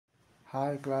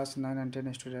Hi class 9 and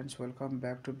 10 students, welcome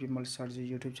back to Bimal Sarji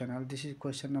YouTube channel. This is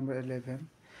question number 11,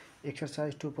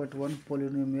 exercise 2.1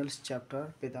 Polynomials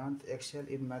chapter, Vedanta Excel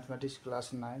in Mathematics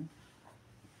class 9.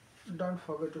 Don't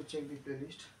forget to check the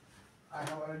playlist. I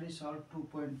have already solved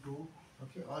 2.2.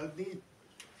 Okay, all the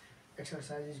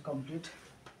exercise is complete.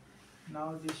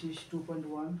 Now this is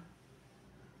 2.1,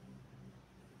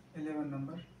 11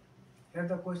 number. Here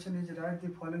the question is write the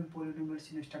following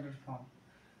polynomials in standard form.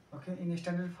 Okay, in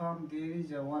standard form there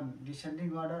is a one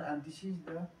descending order and this is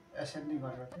the ascending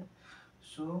order. Okay,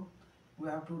 so we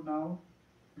have to now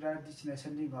write this in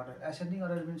ascending order. Ascending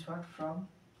order means what? From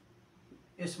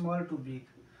small to big.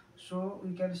 So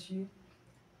we can see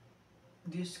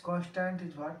this constant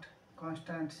is what?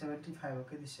 Constant 75.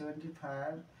 Okay, this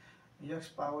 75 x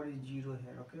power is 0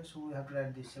 here. Okay, so we have to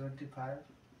write this 75.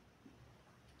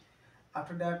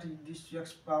 After that this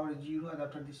x power is 0 and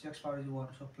after this x power is 1,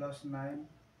 so plus 9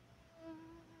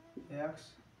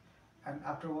 x, and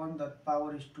after 1 the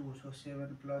power is 2, so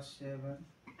 7 plus 7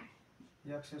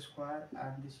 x square,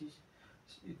 and this is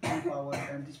 2 power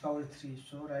and this power is 3,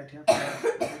 so right here plus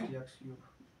 8x cube.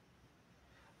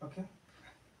 Okay,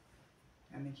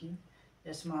 यानी कि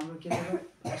यसमा हाम्रो के छ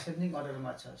ascending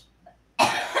अर्डरमा छ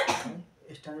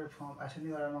standard form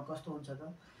ascending अर्डरमा कस्तो हुन्छ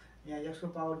त यहाँ x को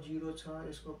पावर 0 छ,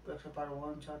 यसको x को पावर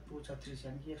 1 छ, 2 छ, 3 छ,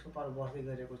 यानी कि x को पावर बढ्दै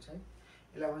गएको छ है,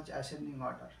 यसलाई भन्छ एसेन्डिङ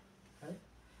अर्डर है,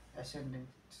 एसेन्डिङ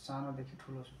सानोदेखि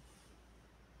ठुलो छ।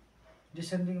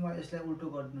 डिसेन्डिङमा यसलाई उल्टो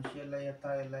गर्दिनुस्, यसलाई यता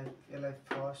यसलाई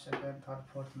फर्स्ट सेकेन्ड थर्ड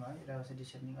फोर्थमा है, यसलाई भन्छ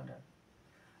डिसेन्डिङ अर्डर।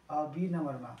 अब बी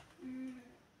नम्बरमा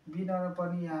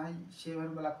पनि यहाँ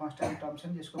 7 वाला कन्स्ट्यान्ट टर्म छ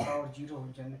नि, यसको पावर 0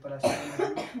 हुन्छ नि, पहिला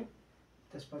 7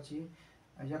 त्यसपछि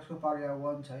x को पावर यहाँ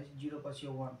 1 छ है, 0 पछि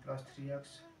 1 प्लस 3x,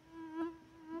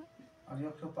 अनि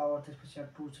x को पावर त्यसपछि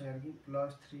यहाँ 2 छ, यानी कि प्लस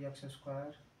 3x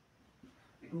स्क्वायर,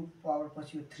 2 पावर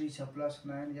पछि 3 छ प्लस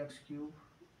 9x क्यूब,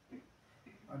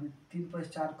 अनि 3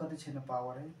 + 4 कति छैन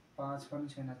पावर है, 5 पनि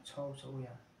छैन, 6 छ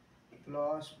उया,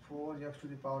 plus 4x to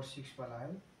the power 6 वाला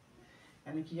है,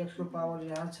 यानी कि x को पावर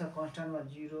यहाँ छ कन्स्ट्यान्टमा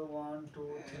 0 1 2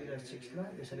 3 र 6 ला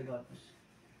यसरी गर्नुस्।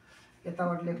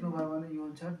 यताबाट लेख्नु भयो भने यो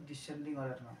हुन्छ डिसेन्डिङ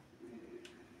अर्डरमा।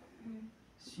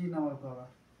 सी नम्बरको अब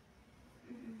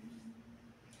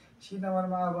सी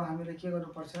नम्बरमा अब हामीले के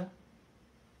गर्नुपर्छ,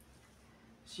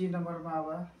 सी नम्बरमा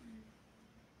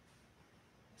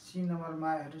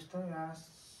हेर्नुस् त, यहाँ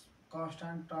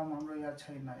कन्स्ट्यान्ट टर्म हाम्रो यहाँ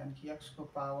छैन, यानी कि x को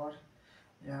पावर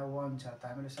यहाँ 1 छ, त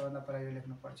हामीले सबभन्दा पहिला यो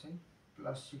लेख्नुपर्छ है,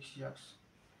 प्लस 6x,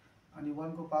 अनि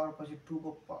 1 को पावर पछि 2 को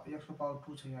x को पावर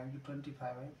 2 छ, यानी कि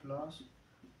 25 है, प्लस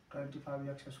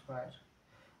 25x स्क्वायर,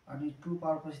 अनि 2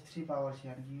 पावर पछि 3 पावर छ,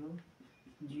 यानी कि यो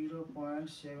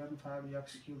 0.75x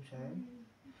क्यूब छ है,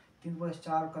 3 +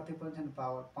 4 कति पनि छैन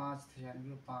पावर 5 छ, यानी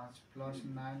कि 5 प्लस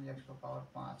 9x को पावर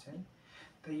 5 है।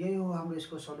 तो यही हो हाम्रो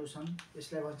यसको सल्युसन।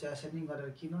 यसलाई भन्छ एसेन्डिङ अर्डर,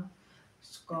 किन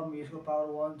कम यसको पावर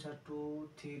 1 छ, 2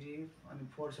 3 अनि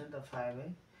 4 छ नि त 5 है,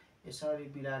 यसरी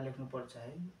मिलाएर लेख्नुपर्छ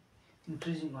है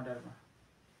इन्क्रिजिङ अर्डरमा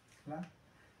ल,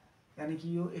 यानी कि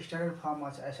यो स्ट्यान्डर्ड फर्ममा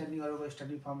छ, एसेन्डिङ अर्डरको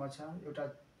स्ट्यान्डिङ फर्ममा छ, एउटा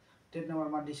 10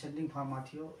 नम्बरमा डिसेन्डिङ फर्ममा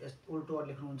थियो, यस उल्टो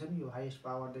लेख्नुहुन्छ नि, यो हाईएस्ट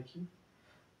पावरदेखि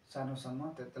सानोसम्म,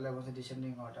 त्यसलाई भन्छ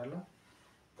डिसेन्डिङ अर्डर ल।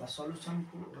 त सल्युसन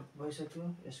भइसक्यो,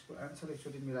 यसको आन्सर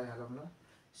एकचोटि मिलाइहालौँ ल,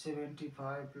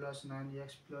 75 plus 9x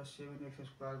plus 7x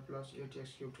square plus 8x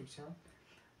cube, ठीक छ।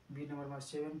 बी नम्बरमा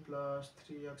 7 plus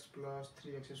 3x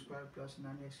square plus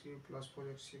 9x cube plus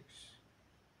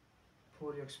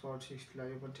 4x power 6 ला,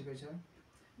 यो पनि ठिकै छ।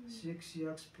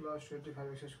 6x plus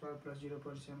 25x square plus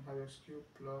 0.75x cube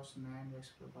plus 9x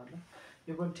cube ल,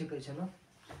 यो पनि ठिकै छ ल।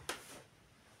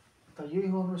 त यही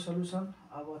हो हाम्रो सल्युसन।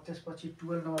 अब त्यसपछि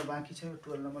 12 नम्बर बाँकी छ,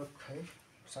 12 नम्बर है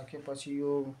सकेपछि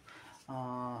यो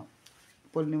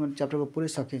पोलिनोमियल च्याप्टरको पुरै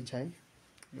सकिन्छ है,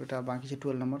 एउटा बाँकी छ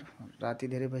 12 नम्बर, राति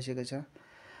धेरै भइसकेको छ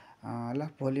ल,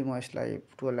 भोलि म यसलाई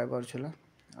 12 लाई गर्छु ल,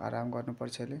 आराम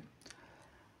गर्नुपर्छ यसले।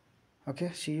 Okay,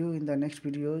 C you in the next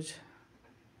videos.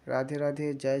 Radhe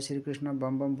Radhe, Jay Shri Krishna,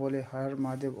 bomb bomb बोले, हर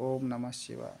महादेव, ओम नमः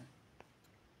शिवाय।